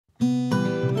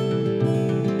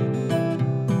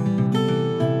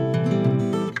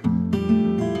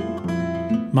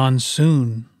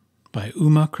Monsoon by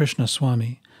Uma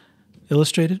Krishnaswami,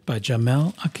 illustrated by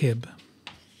Jamel Akib.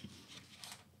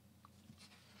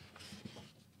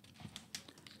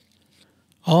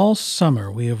 All summer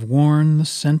we have worn the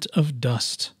scent of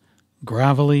dust,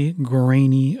 gravelly,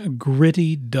 grainy,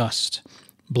 gritty dust,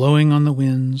 blowing on the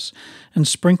winds and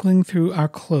sprinkling through our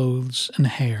clothes and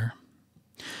hair.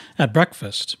 At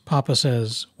breakfast, Papa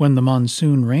says, when the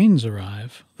monsoon rains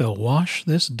arrive, they'll wash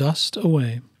this dust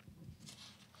away.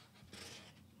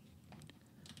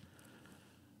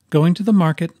 Going to the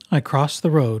market, I cross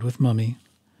the road with Mummy.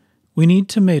 We need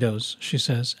tomatoes, she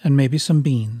says, and maybe some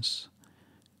beans.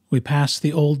 We pass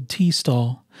the old tea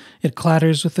stall. It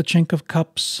clatters with the chink of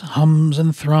cups, hums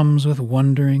and thrums with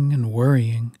wondering and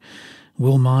worrying.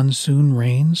 Will monsoon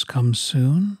rains come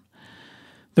soon?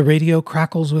 The radio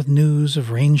crackles with news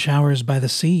of rain showers by the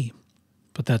sea,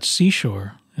 but that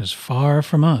seashore is far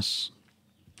from us.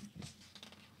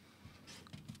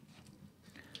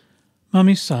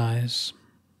 Mummy sighs.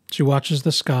 She watches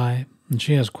the sky, and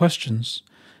she has questions.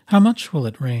 How much will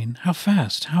it rain? How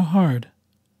fast? How hard?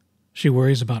 She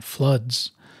worries about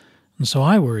floods, and so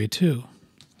I worry too.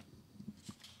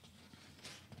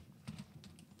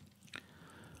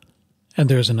 And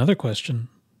there's another question.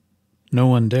 No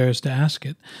one dares to ask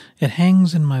it. It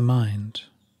hangs in my mind,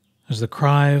 as the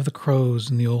cry of the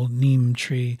crows in the old neem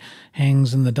tree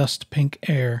hangs in the dust-pink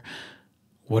air.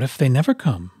 What if they never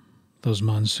come, those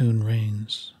monsoon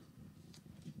rains?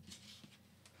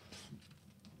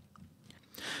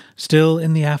 Still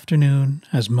in the afternoon,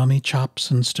 as Mummy chops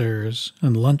and stirs,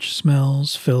 and lunch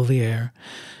smells fill the air,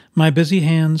 my busy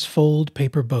hands fold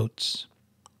paper boats.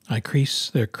 I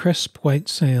crease their crisp white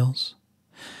sails.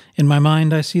 In my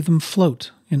mind I see them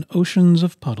float in oceans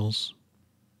of puddles.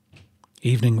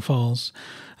 Evening falls.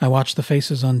 I watch the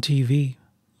faces on TV,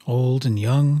 old and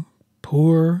young,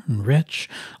 poor and rich,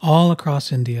 all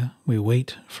across India. We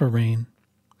wait for rain.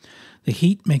 The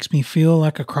heat makes me feel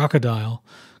like a crocodile,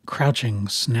 crouching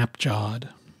snap-jawed.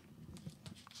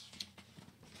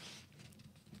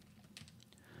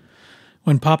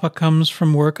 When Papa comes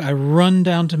from work, I run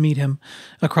down to meet him.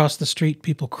 Across the street,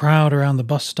 people crowd around the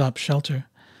bus stop shelter.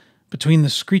 Between the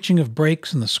screeching of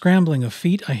brakes and the scrambling of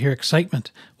feet, I hear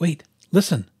excitement. Wait,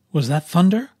 listen, was that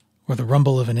thunder or the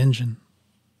rumble of an engine?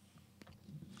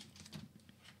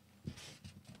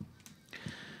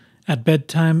 At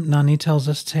bedtime, Nani tells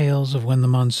us tales of when the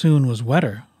monsoon was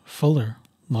wetter, fuller,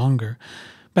 longer,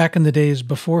 back in the days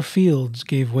before fields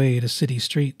gave way to city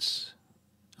streets.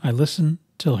 I listen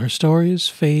till her stories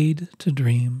fade to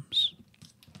dreams.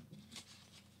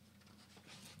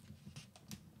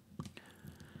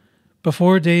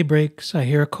 Before day breaks, I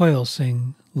hear a koel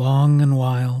sing, long and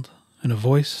wild, and a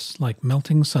voice like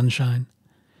melting sunshine.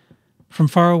 From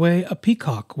far away, a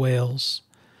peacock wails.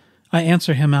 I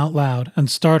answer him out loud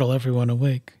and startle everyone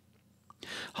awake.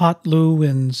 Hot Lu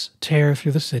winds tear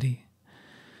through the city.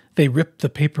 They rip the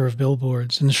paper of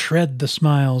billboards and shred the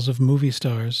smiles of movie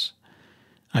stars.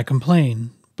 I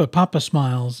complain, but Papa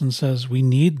smiles and says we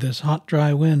need this hot,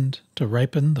 dry wind to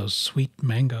ripen those sweet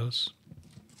mangoes.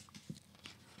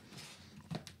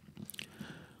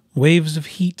 Waves of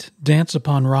heat dance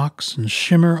upon rocks and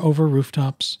shimmer over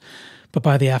rooftops, but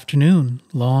by the afternoon,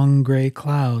 long gray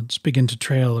clouds begin to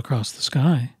trail across the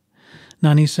sky.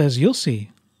 Nani says, you'll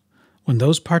see. When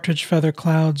those partridge feather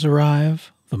clouds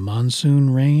arrive, the monsoon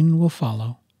rain will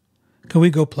follow. Can we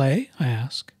go play? I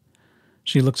ask.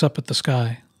 She looks up at the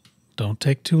sky. Don't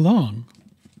take too long.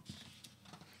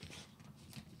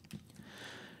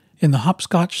 In the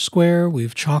hopscotch square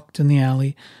we've chalked in the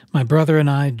alley, my brother and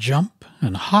I jump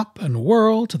and hop and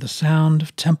whirl to the sound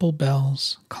of temple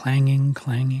bells, clanging,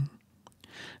 clanging.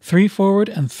 3 forward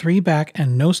and 3 back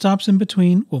and no stops in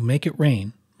between will make it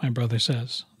rain, my brother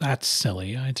says. That's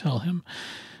silly, I tell him,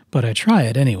 but I try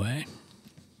it anyway.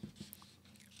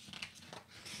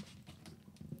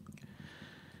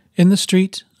 In the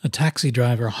street, a taxi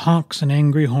driver honks an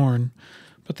angry horn,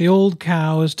 but the old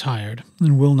cow is tired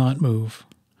and will not move.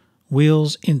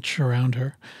 Wheels inch around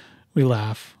her. We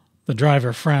laugh. The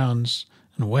driver frowns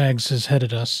and wags his head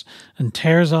at us and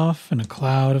tears off in a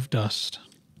cloud of dust.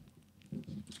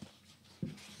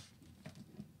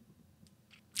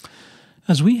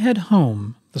 As we head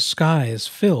home, the sky is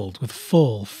filled with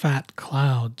full, fat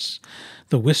clouds.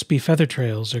 The wispy feather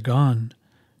trails are gone.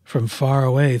 From far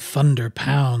away, thunder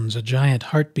pounds a giant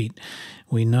heartbeat.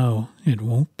 We know it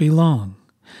won't be long.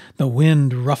 The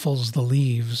wind ruffles the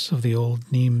leaves of the old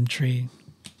neem tree.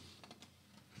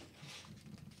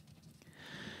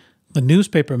 The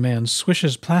newspaper man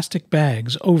swishes plastic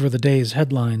bags over the day's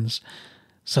headlines.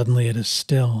 Suddenly it is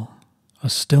still. a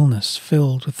stillness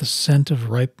filled with the scent of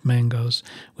ripe mangoes,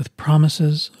 with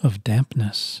promises of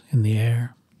dampness in the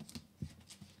air.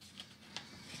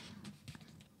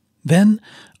 Then,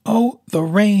 oh, the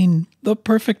rain, the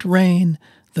perfect rain,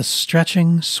 the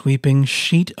stretching, sweeping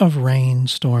sheet of rain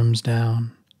storms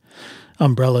down.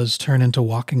 Umbrellas turn into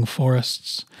walking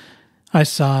forests. I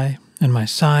sigh, and my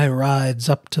sigh rides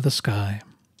up to the sky.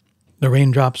 The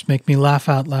raindrops make me laugh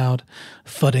out loud,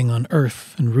 thudding on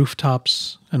earth and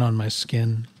rooftops and on my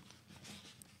skin.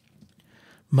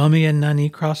 Mummy and Nani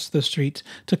cross the street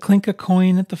to clink a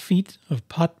coin at the feet of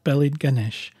pot-bellied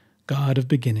Ganesh, god of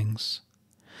beginnings.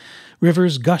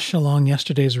 Rivers gush along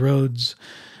yesterday's roads.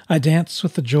 I dance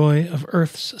with the joy of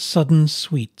earth's sudden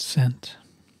sweet scent.